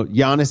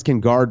 Giannis can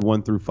guard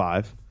 1 through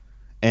 5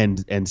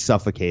 and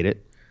suffocate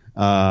it.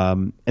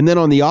 And then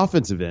on the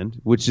offensive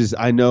end, which is,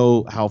 I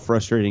know how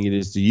frustrating it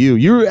is to you.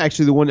 You're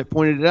actually the one that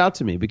pointed it out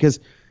to me because,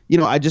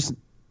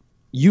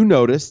 you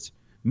noticed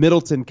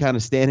Middleton kind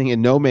of standing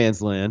in no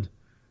man's land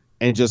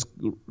and just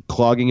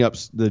clogging up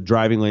the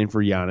driving lane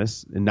for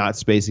Giannis and not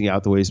spacing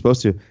out the way he's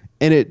supposed to.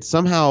 And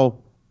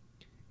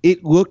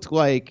it looked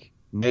like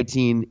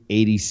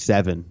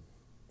 1987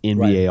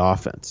 NBA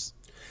offense.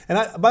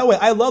 And by the way,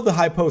 I love the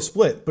high post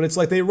split, but it's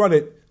like they run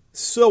it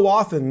so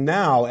often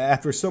now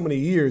after so many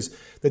years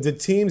that the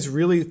teams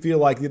really feel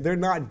like they're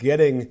not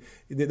getting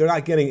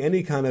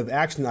any kind of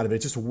action out of it.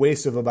 It's just a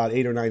waste of about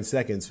 8 or 9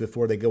 seconds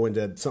before they go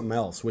into something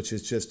else, which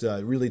is just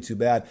really too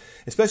bad,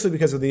 especially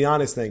because of the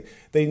Giannis thing.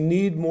 They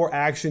need more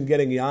action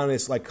getting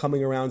Giannis like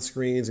coming around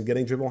screens and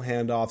getting dribble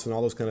handoffs and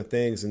all those kind of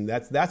things, and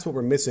that's what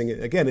we're missing.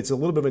 Again, it's a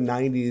little bit of a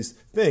 90s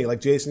thing.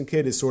 Like Jason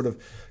Kidd is sort of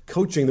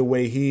coaching the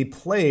way he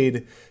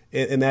played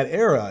in that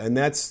era, and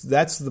that's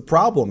the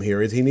problem here.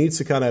 Is he needs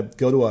to kind of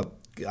go to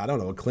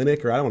a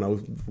clinic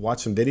or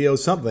watch some videos,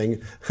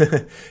 something,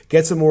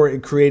 get some more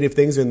creative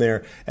things in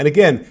there. And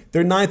again,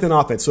 they're 9th in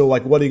offense. So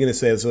like, what are you going to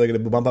say? So they're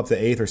going to bump up to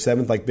 8th or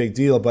 7th, like big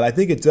deal. But I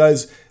think it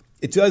does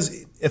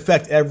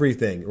affect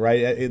everything,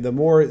 right? The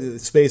more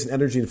space and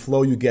energy and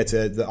flow you get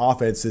to the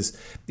offense,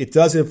 it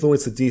does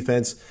influence the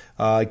defense.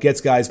 It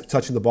gets guys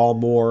touching the ball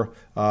more,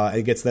 and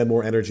it gets them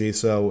more energy.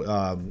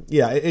 So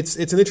it's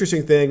an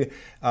interesting thing.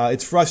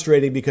 It's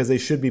frustrating because they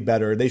should be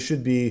better. They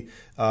should be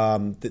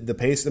the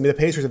pace. I mean, the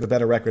Pacers have a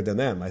better record than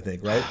them, I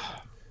think, right?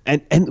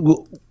 And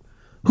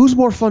who's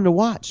more fun to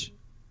watch?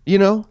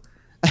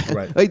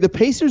 Right. Like the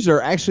Pacers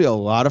are actually a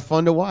lot of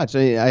fun to watch.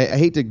 I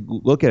hate to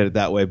look at it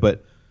that way,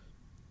 but.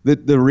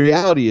 The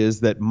reality is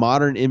that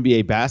modern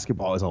NBA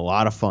basketball is a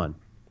lot of fun.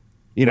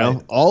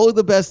 Right. All of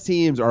the best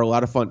teams are a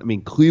lot of fun. I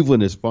mean,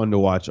 Cleveland is fun to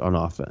watch on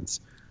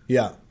offense.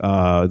 Yeah.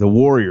 The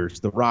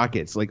Warriors, the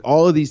Rockets, like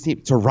all of these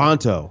teams.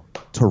 Toronto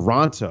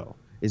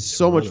is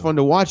so much fun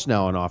to watch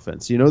now on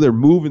offense. They're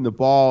moving the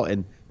ball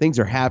and things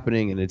are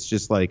happening, and it's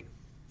just like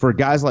for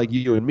guys like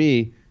you and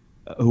me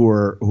who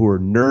are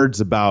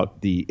nerds about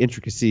the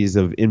intricacies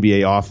of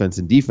NBA offense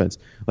and defense,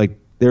 like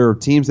there are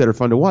teams that are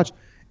fun to watch.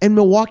 And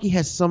Milwaukee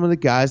has some of the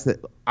guys that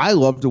I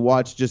love to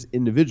watch just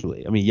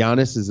individually. I mean,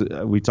 Giannis is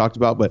we talked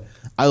about, but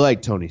I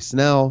like Tony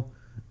Snell.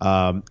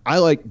 I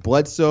like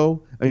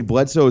Bledsoe. I mean,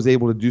 Bledsoe is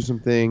able to do some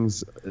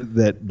things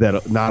that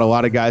not a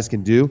lot of guys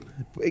can do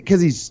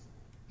because he's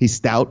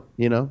stout,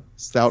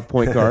 stout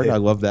point guard. I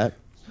love that.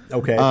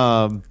 Okay.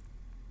 But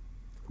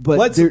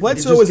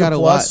Bledsoe is a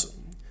plus,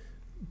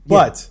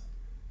 but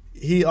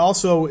he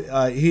also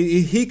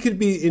he could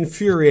be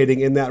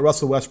infuriating in that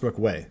Russell Westbrook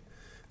way.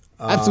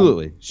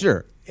 Absolutely,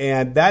 sure.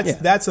 And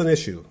that's an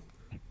issue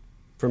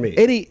for me.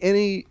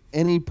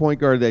 Any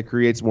point guard that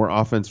creates more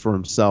offense for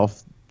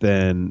himself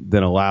than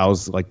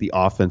allows like the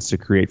offense to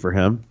create for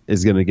him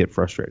is going to get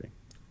frustrating.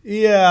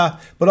 Yeah,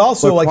 but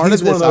also like part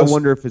he's of this, one of those. I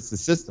wonder if it's the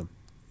system.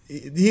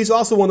 He's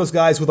also one of those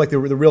guys with like the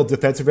real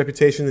defensive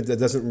reputation that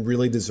doesn't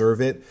really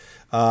deserve it.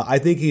 I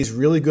think he's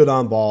really good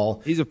on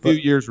ball. He's a few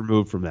years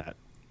removed from that.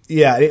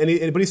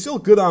 Yeah, but he's still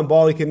good on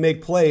ball. He can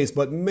make plays,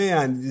 but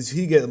man, does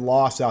he get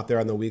lost out there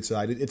on the weak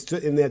side? It's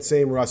just in that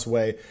same Russ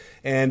way,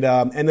 and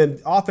then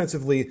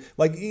offensively,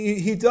 like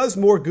he does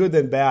more good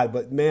than bad,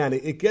 but man,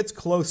 it gets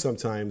close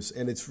sometimes,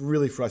 and it's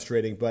really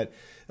frustrating. But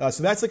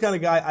so that's the kind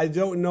of guy I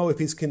don't know if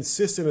he's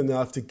consistent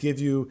enough to get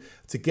you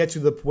to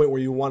the point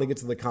where you want to get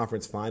to the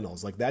conference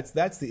finals. Like that's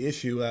the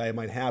issue I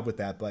might have with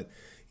that, but.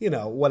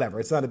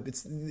 Whatever. It's not.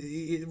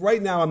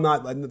 Right now. I'm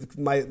not.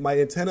 My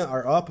antenna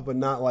are up, but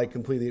not like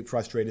completely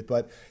frustrated.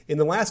 But in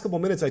the last couple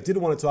of minutes, I did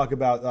want to talk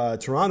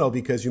about Toronto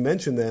because you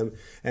mentioned them,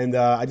 and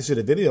I just did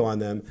a video on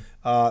them.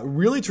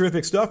 Really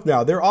terrific stuff.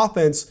 Now their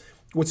offense,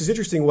 which is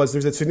interesting, was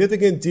there's a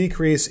significant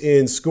decrease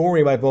in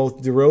scoring by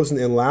both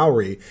DeRozan and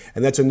Lowry,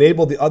 and that's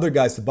enabled the other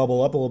guys to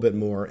bubble up a little bit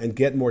more and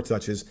get more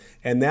touches,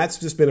 and that's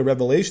just been a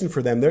revelation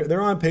for them.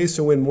 They're on pace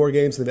to win more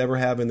games than they ever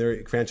have in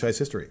their franchise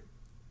history.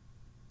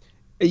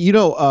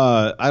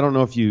 I don't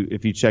know if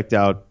you checked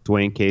out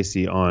Dwayne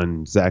Casey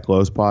on Zach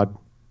Lowe's pod.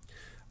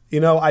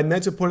 I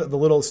meant to put the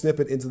little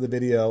snippet into the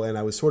video, and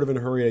I was sort of in a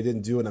hurry. I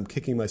didn't do it. And I'm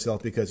kicking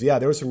myself because,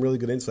 there was some really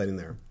good insight in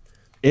there.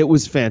 It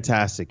was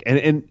fantastic.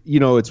 And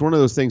it's one of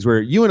those things where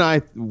you and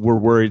I were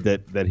worried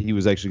that he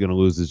was actually going to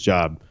lose his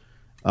job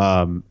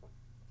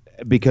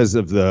because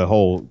of the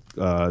whole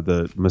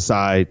the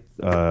Masai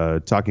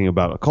talking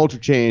about a culture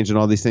change and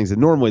all these things. And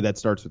normally that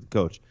starts with the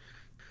coach.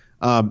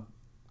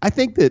 I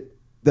think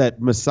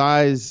that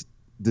Masai's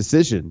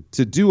decision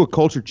to do a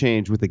culture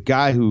change with a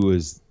guy who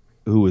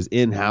was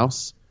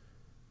in-house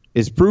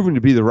is proven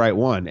to be the right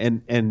one.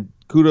 And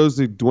kudos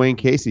to Dwayne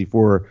Casey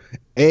for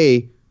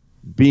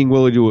being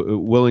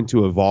willing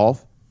to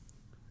evolve,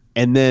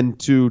 and then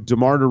to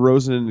DeMar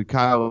DeRozan and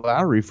Kyle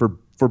Lowry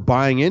for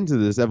buying into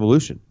this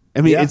evolution.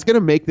 I mean, It's going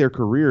to make their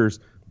careers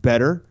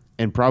better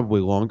and probably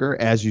longer,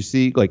 as you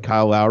see, like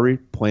Kyle Lowry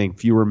playing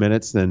fewer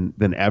minutes than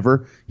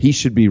ever. He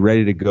should be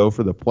ready to go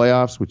for the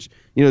playoffs, which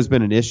has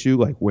been an issue,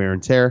 like wear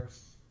and tear.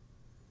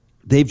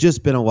 They've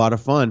just been a lot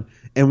of fun.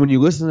 And when you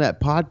listen to that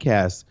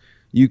podcast,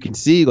 you can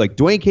see like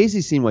Dwayne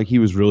Casey seemed like he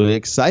was really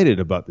excited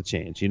about the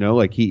change, and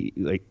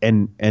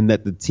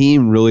that the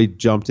team really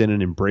jumped in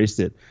and embraced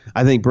it.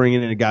 I think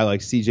bringing in a guy like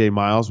CJ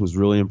Miles was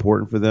really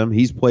important for them.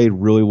 He's played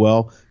really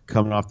well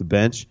coming off the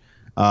bench.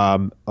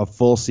 A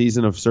full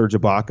season of Serge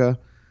Ibaka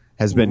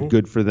has been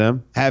good for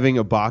them. Having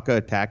Ibaka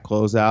attack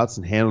closeouts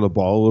and handle the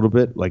ball a little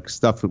bit, like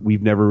stuff that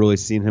we've never really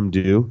seen him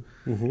do.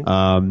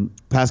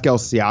 Pascal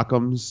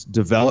Siakam's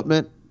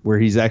development, where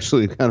he's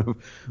actually kind of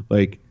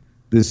like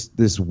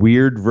this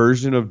weird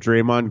version of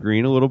Draymond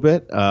Green a little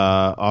bit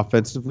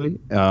offensively,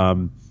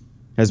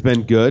 has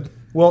been good.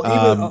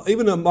 Well,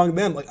 even among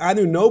them, like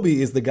Anunoby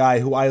is the guy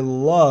who I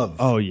love.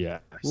 Oh yeah.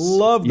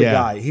 Love the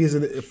guy. He's a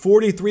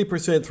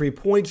 43%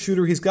 three-point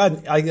shooter. He's got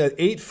an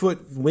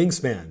 8-foot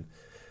wingspan.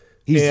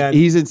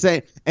 He's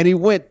insane, and he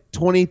went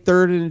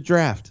 23rd in the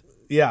draft.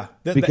 Yeah,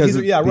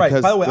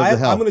 right. By the way,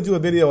 I'm going to do a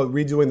video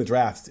redoing the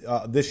draft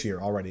this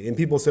year already, and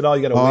people said, "Oh,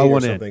 you got to wait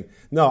or something."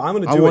 No, I'm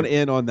going to do it. I want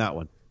in on that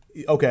one.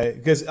 Okay,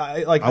 because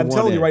I'm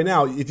telling you right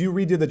now, if you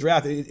redid the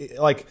draft,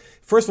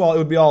 first of all, it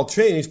would be all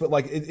changed, but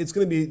it's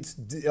going to be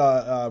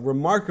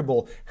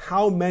remarkable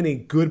how many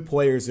good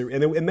players there.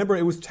 And remember,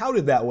 it was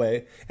touted that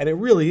way, and it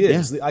really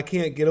is. Yeah. I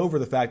can't get over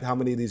the fact how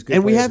many of these good.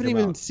 And we haven't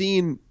even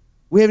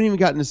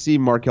gotten to see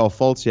Markelle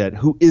Fultz yet,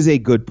 who is a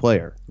good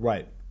player.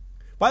 Right.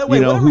 By the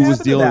way, who was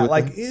dealing with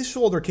that? His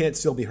shoulder can't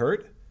still be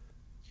hurt.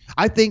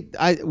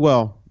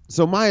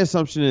 So my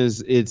assumption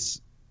is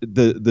it's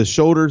the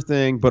shoulder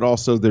thing, but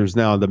also there's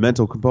now the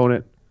mental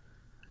component,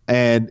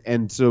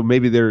 and so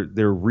maybe they're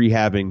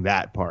rehabbing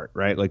that part,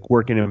 right? Like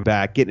working him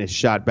back, getting his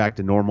shot back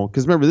to normal.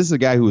 Because remember, this is a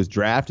guy who was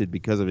drafted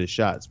because of his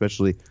shot,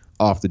 especially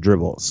off the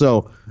dribble.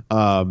 So,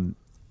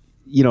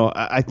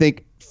 I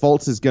think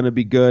Fultz is going to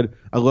be good.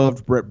 I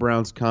loved Brett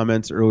Brown's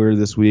comments earlier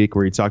this week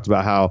where he talked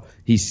about how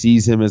he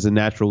sees him as a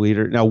natural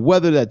leader. Now,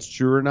 whether that's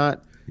true or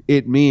not,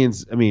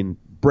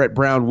 Brett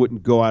Brown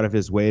wouldn't go out of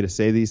his way to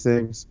say these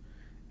things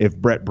if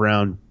Brett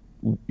Brown,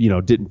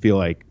 didn't feel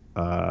like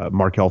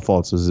Markelle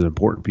Fultz was an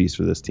important piece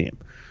for this team.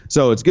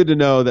 So it's good to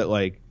know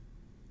that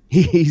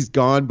he's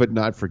gone but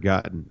not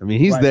forgotten. I mean,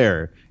 he's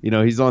there.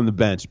 He's on the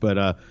bench,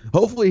 but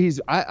hopefully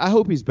I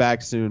hope he's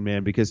back soon,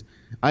 man, because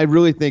I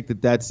really think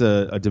that's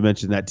a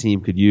dimension that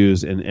team could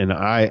use, and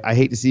I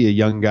hate to see a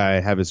young guy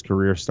have his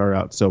career start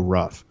out so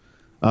rough.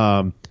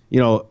 Sort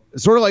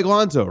of like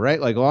Lonzo, right?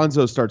 Like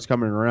Lonzo starts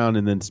coming around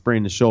and then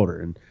spraining the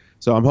shoulder, and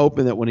so I'm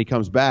hoping that when he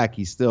comes back,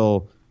 he's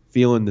still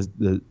feeling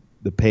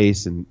the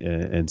pace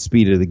and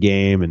speed of the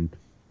game, and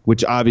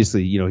which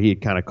obviously he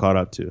had kind of caught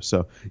up to.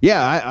 So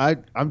yeah,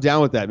 I'm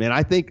down with that, man.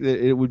 I think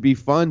that it would be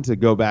fun to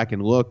go back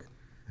and look.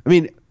 I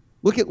mean,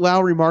 look at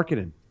Lowry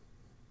Markkanen.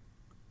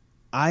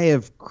 I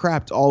have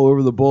crapped all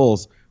over the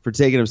Bulls for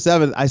taking him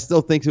 7th. I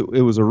still think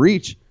it was a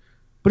reach,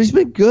 but he's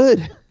been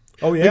good.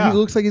 Oh yeah, he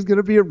looks like he's going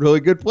to be a really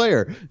good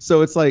player.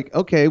 So it's like,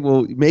 okay,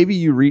 well maybe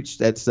you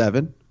reached at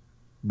 7,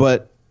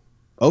 but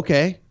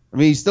okay. I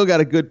mean, you still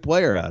got a good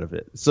player out of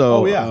it.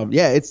 So,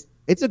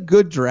 it's a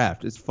good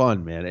draft. It's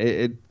fun,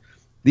 man.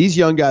 These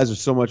young guys are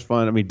so much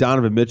fun. I mean,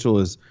 Donovan Mitchell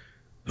is,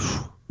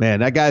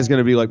 Man, that guy's going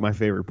to be like my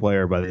favorite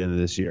player by the end of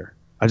this year.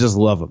 I just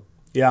love him.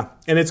 Yeah,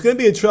 and it's going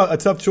to be a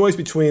tough choice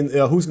between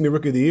who's going to be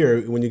Rookie of the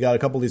Year when you got a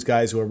couple of these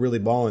guys who are really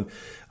balling.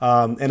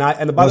 And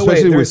by the way,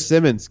 especially with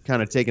Simmons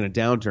kind of taking a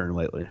downturn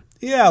lately.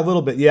 Yeah, a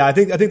little bit. Yeah, I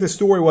think the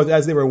story was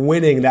as they were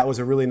winning, that was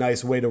a really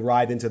nice way to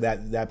ride into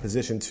that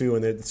position too,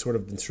 and they've sort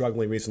of been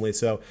struggling recently.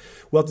 So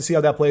we'll have to see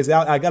how that plays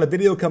out. I got a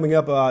video coming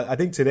up, I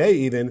think today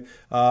even,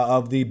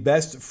 of the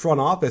best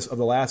front office of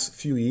the last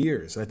few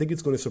years. I think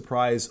it's going to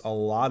surprise a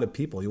lot of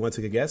people. You want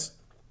to take a guess?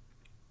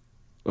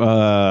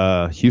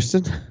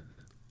 Houston.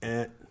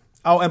 And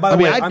by the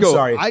way, I'm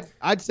sorry.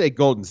 I'd say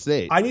Golden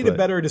State. I need a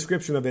better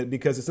description of it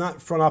because it's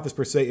not front office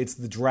per se. It's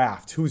the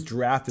draft. Who's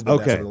drafted the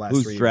best over the last 3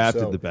 years? Who's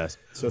drafted the best?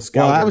 So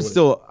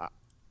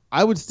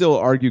I would still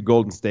argue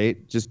Golden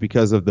State just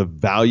because of the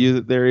value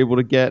that they're able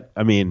to get.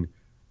 I mean,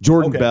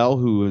 Jordan Bell,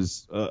 who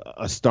is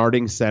a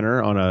starting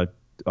center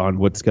on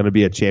what's going to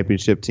be a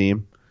championship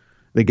team,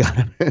 they got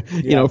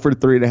for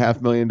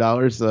 $3.5 million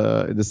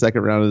in the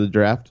second round of the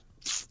draft.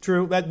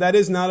 True.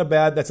 That's not a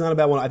bad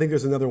one. I think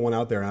there's another one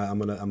out there.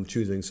 I'm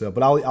choosing. So,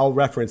 but I'll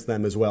reference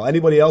them as well.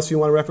 Anybody else you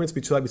want to reference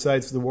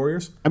besides the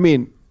Warriors? I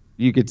mean,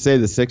 you could say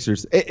the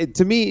Sixers.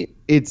 To me,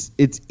 it's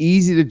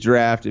easy to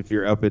draft if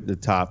you're up at the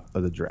top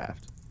of the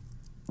draft,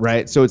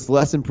 right? So it's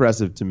less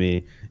impressive to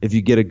me if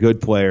you get a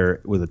good player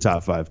with a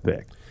top 5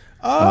 pick.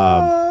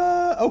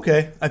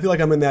 Okay. I feel like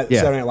I'm in that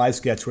Saturday Night Live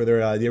sketch where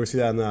they're. Do you ever see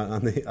that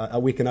on the A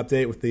Weekend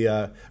Update with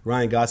the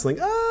Ryan Gosling?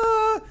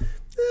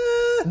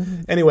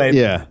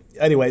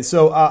 Anyway,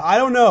 so I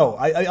don't know.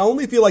 I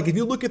only feel like if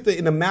you look at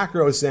in the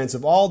macro sense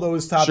of all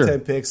those top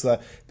 10 picks,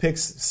 the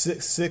picks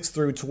 6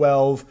 through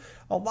 12,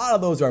 a lot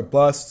of those are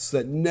busts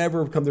that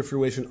never come to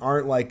fruition,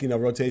 aren't like,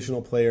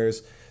 rotational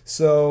players.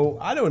 So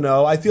I don't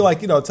know. I feel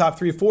like, top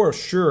 3, 4,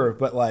 sure.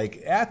 But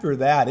like after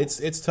that,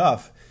 it's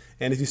tough.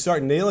 And if you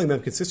start nailing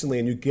them consistently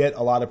and you get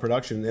a lot of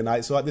production,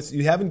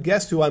 you haven't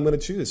guessed who I'm going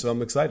to choose, so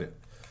I'm excited.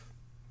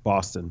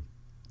 Boston.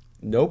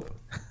 Nope.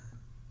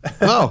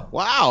 Oh,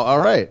 wow. All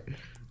right.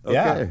 Okay.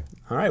 Yeah.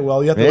 All right.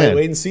 Well, you have to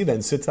wait and see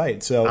then. Sit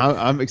tight. So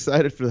I'm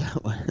excited for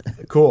that one.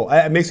 Cool.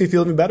 It makes me feel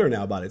even better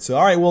now about it. So,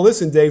 all right. Well,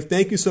 listen, Dave,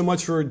 thank you so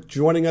much for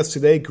joining us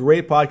today.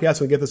 Great podcast.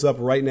 We'll get this up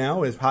right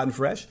now. It's hot and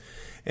fresh.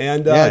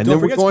 And don't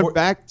forget, we're going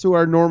back to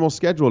our normal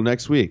schedule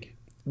next week.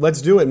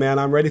 Let's do it, man.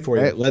 I'm ready for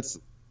you.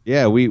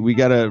 Right, we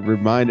got to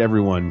remind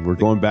everyone we're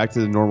going back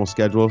to the normal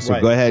schedule. So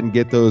go ahead and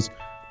get those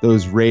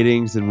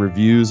ratings and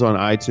reviews on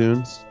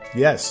iTunes.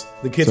 Yes.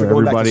 The kids are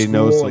going back to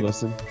school. Everybody knows to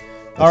listen.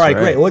 All right,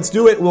 great. Well, let's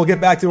do it. We'll get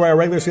back to our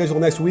regular schedule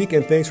next week.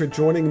 And thanks for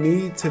joining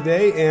me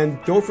today.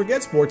 And don't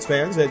forget, sports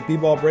fans, at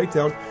B-Ball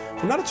Breakdown,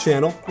 we're not a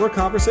channel. We're a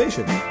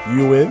conversation.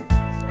 You in?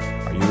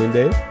 Are you in,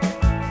 Dave?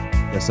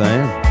 Yes, I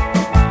am.